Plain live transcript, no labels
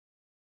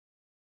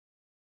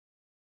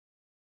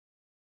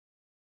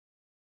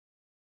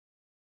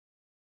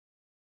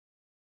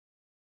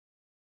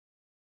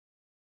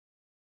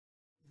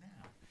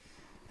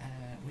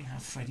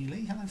Freddie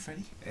Lee. Hello,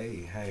 Freddie.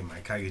 Hey,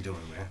 Mike. How you doing,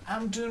 man?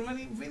 I'm doing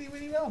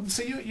really well.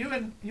 So you're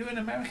an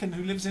American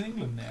who lives in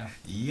England now.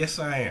 Yes,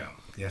 I am.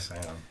 Yes, I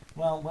am.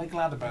 Well, we're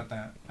glad about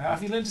that.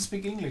 Have you learned to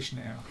speak English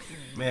now?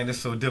 Man, it's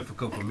so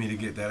difficult for me to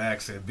get that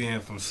accent. Being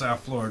from South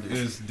Florida,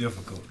 it's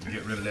difficult to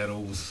get rid of that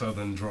old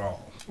Southern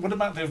drawl. What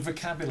about the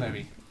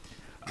vocabulary?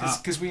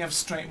 Because we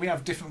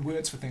have different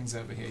words for things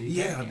over here.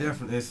 Yeah,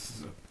 definitely.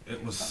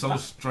 It was so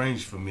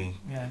strange for me.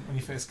 Yeah, when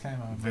you first came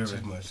over.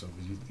 Very much so.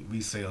 We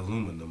say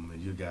aluminum,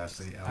 and you guys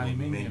say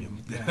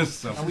aluminium. Yeah.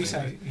 And we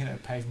say,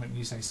 pavement, and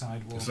you say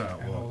sidewalk,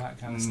 and all that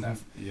kind of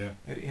stuff. Yeah.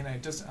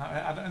 It does.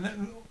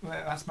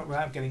 That's not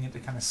without getting into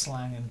kind of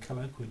slang and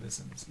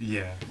colloquialisms.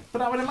 Yeah.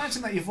 But I would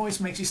imagine that your voice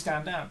makes you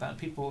stand out. That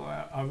people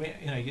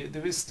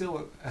there is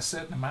still a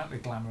certain amount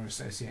of glamour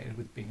associated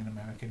with being an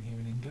American here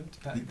in England.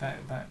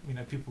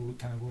 That people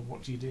kind of, well,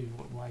 what do you do?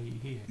 Why are you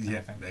here?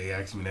 Yeah, they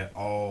ask me that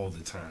all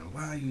the time.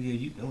 Why are you here?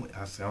 You know,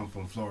 I say I'm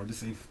from Florida. They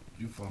say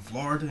you from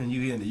Florida and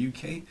you here in the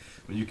UK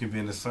when you can be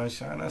in the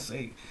sunshine. I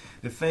say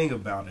the thing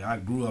about it, I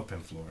grew up in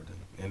Florida,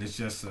 and it's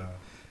just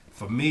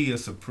for me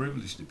it's a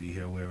privilege to be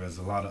here, whereas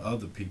a lot of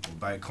other people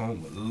back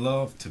home would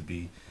love to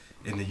be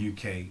in the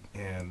UK,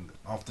 and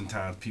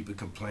oftentimes people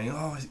complain,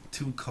 oh, it's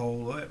too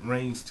cold, or it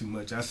rains too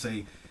much. I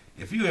say,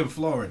 if you're in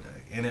Florida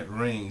and it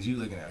rains, you're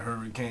looking at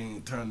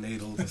hurricanes,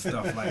 tornadoes, and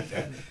stuff like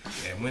that.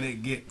 And when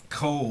it get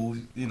cold,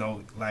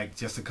 like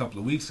just a couple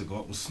of weeks ago,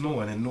 it was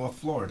snowing in North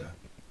Florida.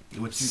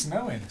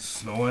 Snowing?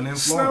 Snowing in Florida.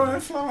 Snowing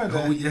in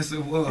Florida? Oh, yes,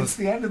 it was. It's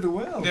the end of the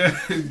world. Yeah,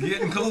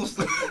 getting close.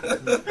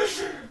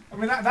 I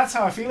mean, that's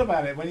how I feel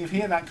about it. When you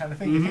hear that kind of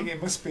thing, you think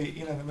it must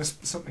be,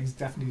 something's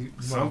definitely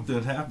wrong.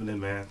 Something's happening,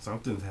 man.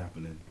 Something's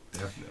happening.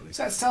 Definitely.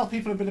 So let's tell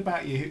people a bit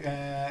about you.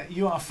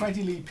 You are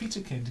Freddie Lee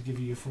Peterkin, to give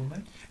you your full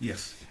name.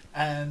 Yes.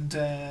 And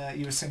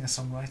you're a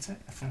singer-songwriter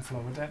from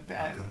Florida.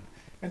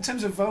 In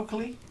terms of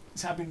vocally,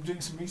 so I've been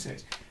doing some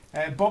research.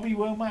 Bobby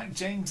Womack,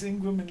 James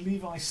Ingram, and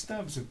Levi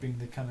Stubbs have been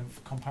the kind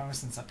of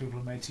comparisons that people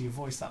have made to your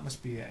voice. That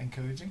must be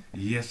encouraging.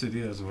 Yes, it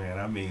is, man.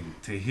 I mean,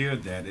 to hear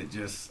that,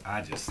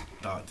 I just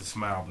thought to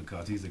smile,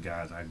 because these are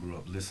guys I grew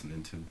up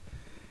listening to,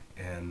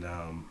 and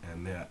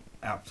they're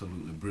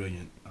absolutely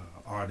brilliant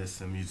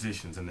artists and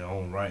musicians in their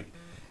own right.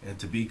 And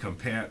to be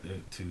compared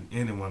to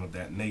anyone of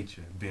that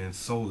nature, being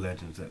soul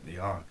legends that they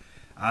are,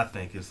 I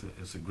think it's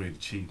a great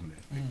achievement,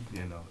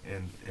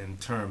 in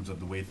terms of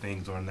the way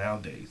things are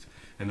nowadays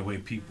and the way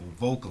people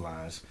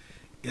vocalize.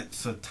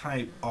 It's a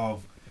type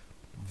of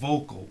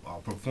vocal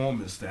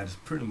performance that is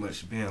pretty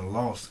much being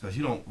lost, because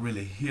you don't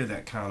really hear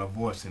that kind of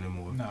voice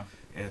anymore. No.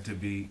 And to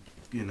be,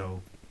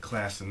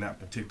 classed in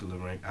that particular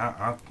rank,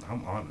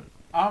 I'm honored.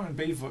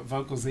 R&B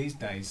vocals these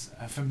days,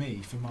 for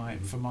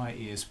my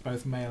ears,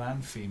 both male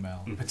and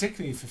female,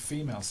 particularly for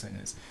female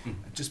singers,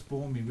 just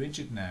bore me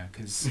rigid now,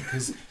 because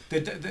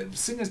the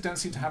singers don't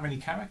seem to have any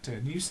character.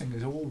 New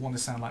singers all want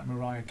to sound like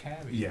Mariah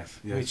Carey, yes.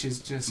 Which is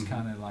just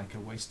kind of like a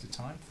waste of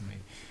time for me.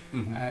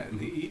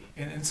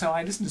 And so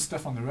I listen to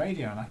stuff on the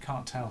radio and I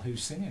can't tell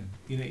who's singing.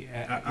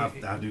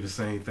 I do the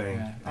same thing.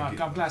 Yeah.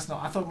 I'm glad it's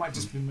not. I thought it might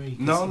just be me.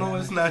 No,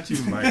 it's not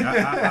you, Mike.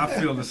 I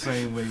feel the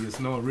same way.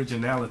 There's no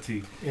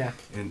originality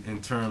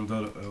in terms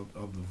of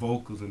the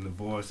vocals and the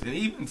voice, and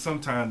even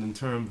sometimes in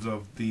terms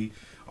of the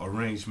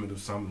arrangement of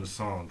some of the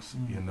songs.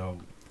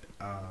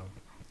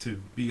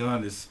 To be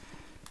honest,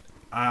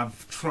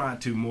 I've tried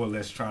to more or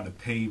less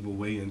pave a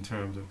way in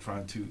terms of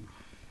trying to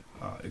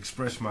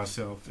express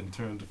myself in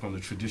terms from the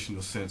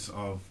traditional sense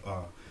of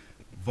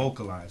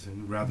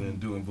vocalizing rather than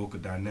doing vocal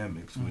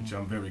dynamics, which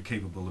I'm very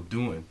capable of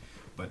doing.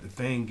 But the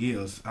thing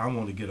is, I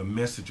want to get a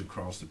message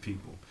across to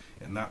people,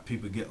 and not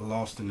people get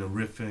lost in the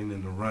riffing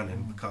and the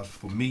running, because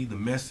for me the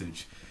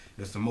message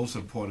is the most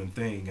important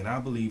thing. And I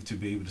believe to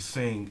be able to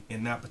sing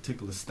in that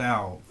particular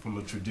style from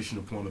a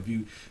traditional point of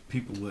view,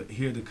 people would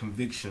hear the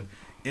conviction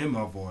in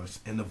my voice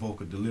and the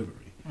vocal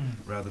delivery,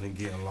 rather than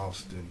getting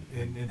lost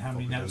in how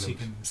many notes you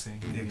can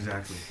sing.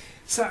 Exactly.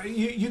 So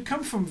you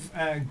come from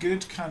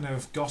good kind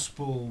of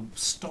gospel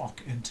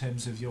stock in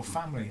terms of your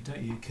family,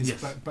 don't you? Because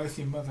both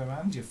your mother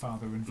and your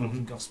father are involved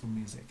in gospel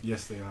music.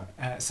 Yes, they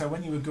are. So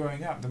when you were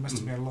growing up, there must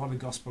have been a lot of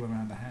gospel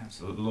around the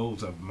house.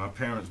 Loads of. My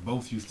parents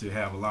both used to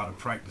have a lot of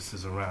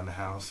practices around the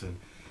house and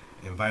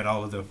invite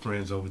all of their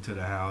friends over to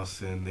the house,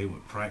 and they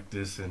would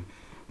practice. And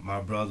my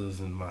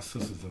brothers and my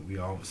sisters, and we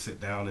all would sit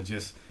down and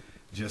just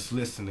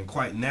listen. And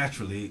quite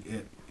naturally,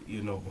 it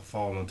will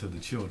fall onto the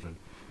children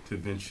to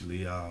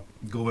eventually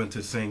go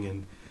into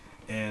singing.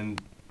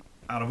 And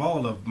out of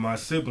all of my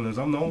siblings,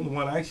 I'm the only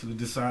one actually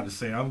decided to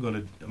say I'm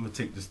gonna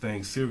take this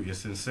thing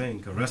serious and sing.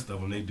 Because the rest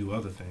of them, they do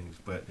other things.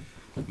 But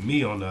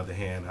me, on the other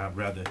hand, I'd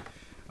rather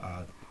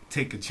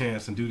take a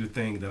chance and do the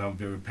thing that I'm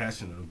very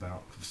passionate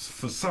about.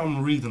 For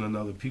some reason or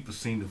another, people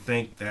seem to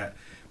think that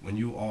when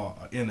you are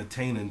an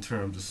entertainer in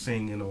terms of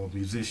singing or a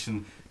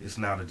musician, it's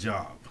not a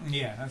job.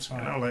 Yeah, that's right.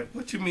 And I'm like,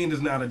 what you mean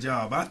it's not a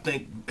job? I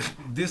think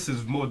this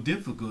is more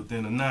difficult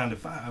than a 9 to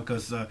 5,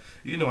 because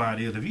you know how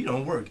it is. If you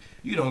don't work,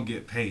 you don't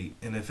get paid.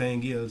 And the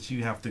thing is,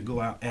 you have to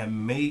go out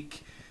and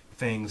make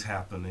things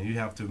happen, and you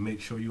have to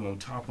make sure you're on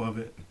top of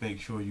it, make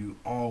sure you're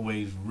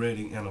always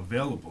ready and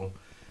available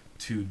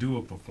to do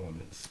a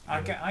performance.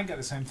 I get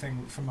the same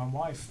thing from my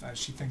wife, that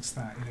she thinks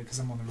that, you know, because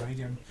I'm on the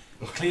radio and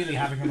clearly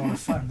having a lot of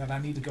fun, that I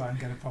need to go out and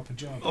get a proper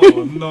job.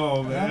 Oh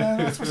no, man!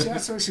 No,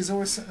 that's what she's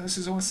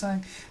always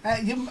saying.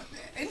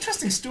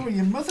 Interesting story.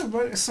 Your mother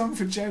wrote a song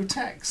for Joe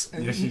Tex,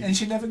 and, yeah, and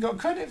she never got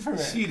credit for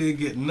it. She didn't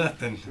get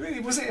nothing. Really?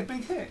 Was it a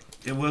big hit?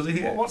 It was a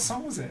hit. What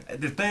song was it?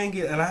 The thing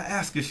is, and I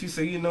asked her, she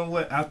said, you know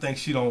what? I think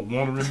she don't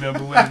want to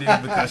remember what it is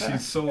because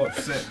she's so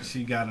upset.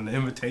 She got an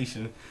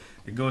invitation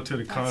to go to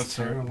the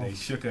concert. Terrible. They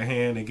shook her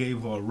hand. They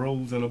gave her a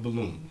rose and a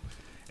balloon,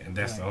 and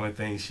that's the only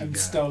thing she got. And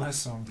stole her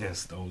song. Yeah,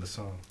 stole the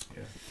song.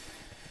 Yeah.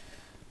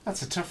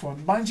 That's a tough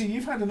one. Mind you,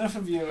 you've had enough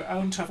of your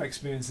own tough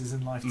experiences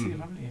in life too,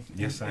 haven't you?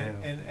 Yes, I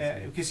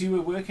have. Because you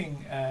were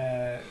working,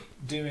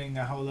 doing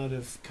a whole lot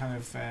of kind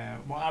of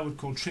what I would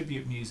call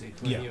tribute music,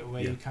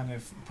 where you're kind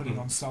of putting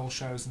on soul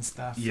shows and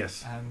stuff.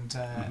 Yes.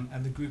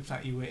 And the group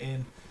that you were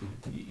in,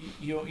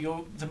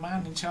 you're the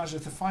man in charge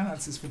of the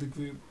finances for the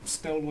group.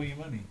 Stole all your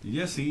money.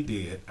 Yes, he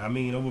did. I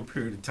mean, over a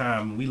period of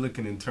time, we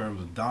looking in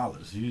terms of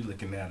dollars. You're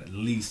looking at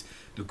least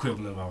the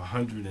equivalent of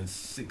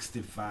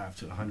 165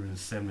 to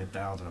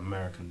 170,000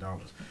 American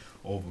dollars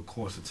over the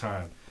course of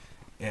time,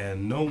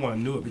 and no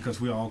one knew it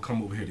because we all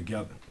come over here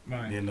together,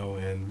 right? You know,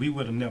 and we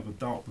would have never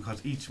thought,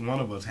 because each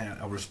one of us had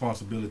a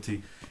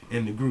responsibility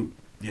in the group,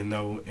 you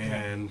know,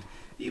 and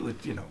you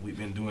would, you know, we've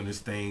been doing this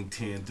thing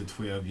 10 to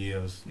 12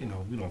 years, you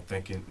know, we don't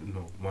think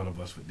one of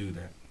us would do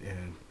that,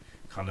 and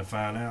kind of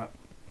find out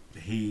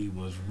he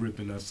was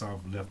ripping us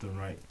off left and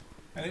right.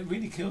 And it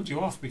really killed you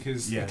off,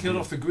 because it killed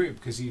off the group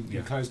because you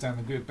closed down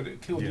the group, but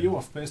it killed you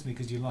off personally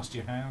because you lost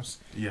your house.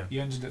 Yeah.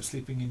 You ended up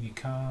sleeping in your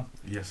car.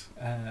 Yes.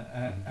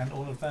 And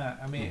all of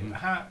that. I mean,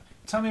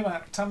 tell me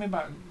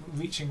about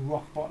reaching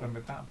rock bottom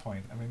at that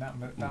point. I mean,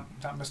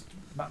 that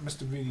must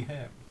have really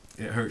hurt.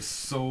 It hurts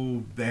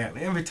so bad.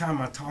 Every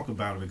time I talk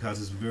about it,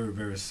 because it's very,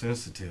 very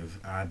sensitive,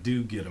 I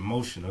do get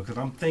emotional, because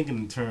I'm thinking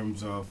in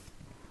terms of,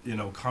 you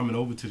know, coming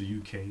over to the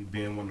UK,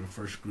 being one of the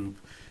first group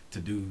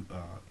to do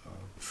a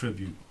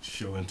tribute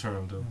show in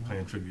terms of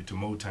playing tribute to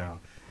Motown,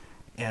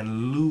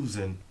 and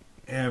losing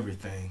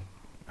everything.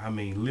 I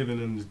mean,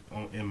 living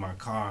in my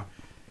car.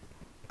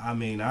 I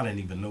mean, I didn't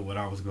even know what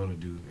I was going to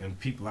do. And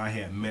people I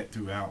had met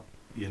throughout,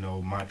 you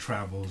know, my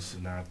travels,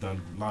 and I've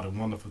done a lot of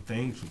wonderful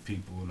things with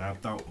people, and I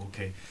thought,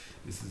 okay,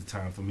 this is the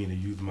time for me to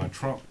use my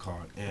trump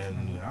card.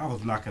 And I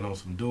was knocking on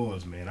some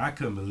doors, man. I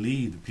couldn't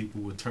believe that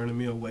people were turning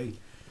me away.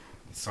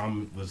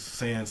 Some was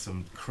saying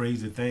some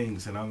crazy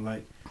things, and I'm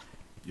like,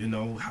 you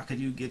know, how could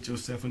you get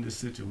yourself in this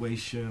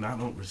situation? I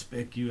don't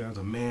respect you as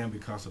a man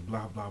because of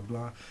blah, blah,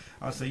 blah.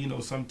 I say, you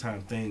know,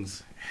 sometimes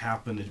things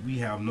happen that we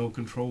have no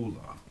control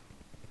of.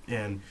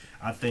 And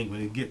I think when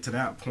you get to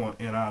that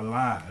point in our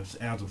lives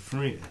as a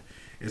friend,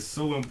 it's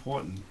so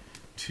important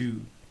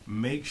to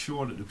make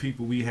sure that the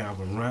people we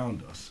have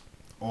around us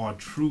are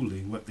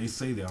truly what they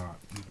say they are.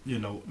 You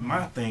know,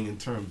 my thing in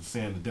terms of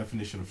saying the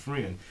definition of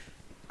friend,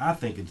 I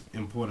think it's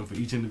important for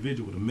each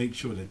individual to make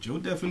sure that your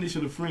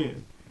definition of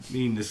friend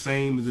mean the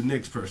same as the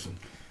next person.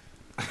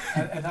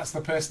 And that's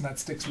the person that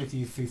sticks with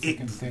you through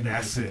thick and thin.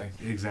 That's it.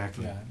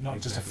 Exactly. Yeah,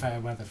 not just a fair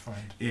weather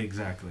friend.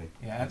 Exactly.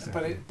 Yeah,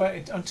 exactly.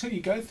 But until you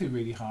go through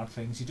really hard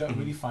things, you don't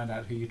really find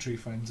out who your true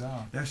friends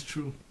are. That's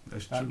true.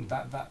 That's true.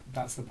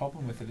 That's the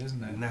problem with it,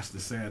 isn't it? And that's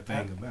the sad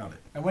thing about it.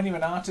 And when you're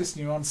an artist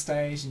and you're on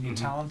stage and you're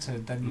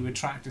talented, then you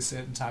attract a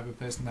certain type of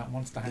person that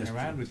wants to hang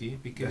around with you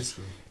because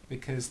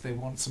they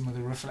want some of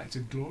the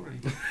reflected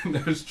glory.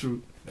 That's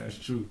true. That's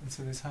true. And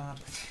so it's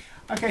hard.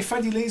 Okay,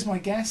 Freddie Lee's my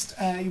guest.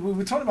 We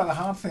were talking about the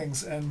hard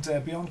things, and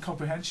Beyond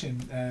Comprehension,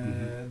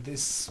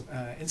 this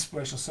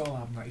inspirational soul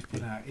album that you've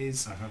put out,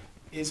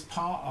 is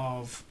part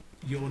of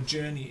your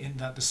journey, in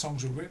that the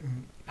songs were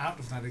written out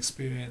of that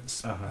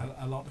experience,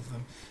 a lot of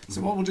them. So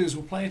what we'll do is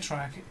we'll play a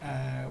track,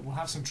 we'll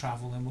have some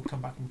travel, and we'll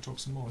come back and we'll talk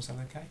some more. Is that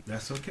okay?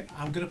 That's okay.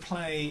 I'm going to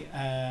play,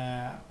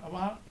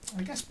 well,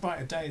 I guess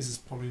Brighter Days is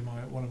probably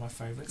one of my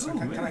favourites. Oh,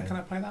 can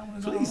I play that one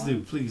as well? Please do,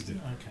 please do.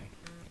 Okay.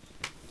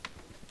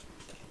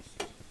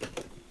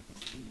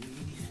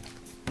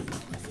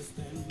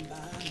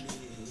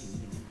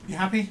 You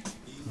happy?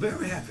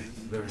 Very happy.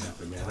 Very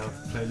happy, man. I'm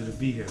pleasure to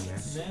be here, man.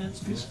 It's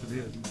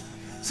beautiful.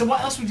 So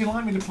what else would you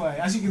like me to play?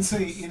 As you can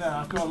see, you know,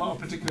 I've got a lot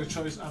of particular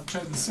choice. I've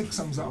chosen 6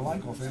 songs that I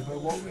like off it, but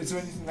is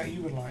there anything that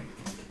you would like?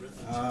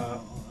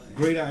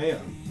 Great I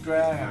Am. Great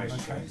I Am,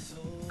 nice. Okay.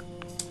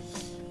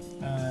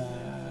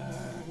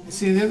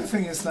 See, the other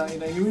thing is that, you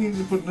know, you really need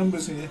to put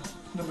numbers here.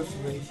 Number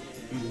 3.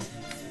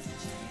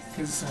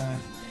 Because,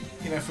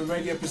 you know, for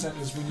radio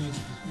presenters, we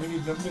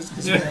need numbers,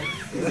 because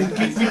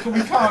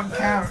we can't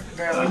count.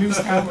 We lose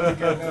count when we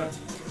go down.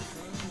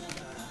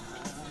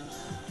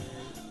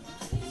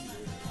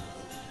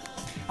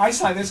 I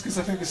just like this because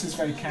I think this is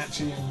very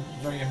catchy and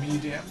very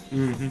immediate.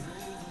 Yeah,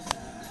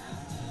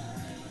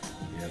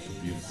 it's a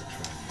beautiful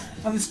track.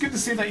 And it's good to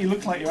see that you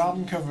look like your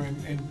album cover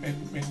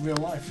in real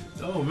life.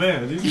 Oh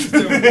man, you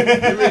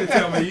really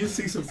tell me, you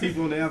see some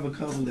people on the album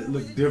cover that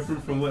look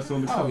different from what's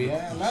on the cover. Oh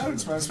yeah,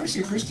 loads, man,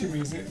 especially Christian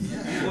music.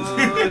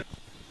 What?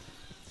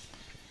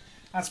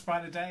 That's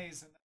Brighter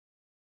Days.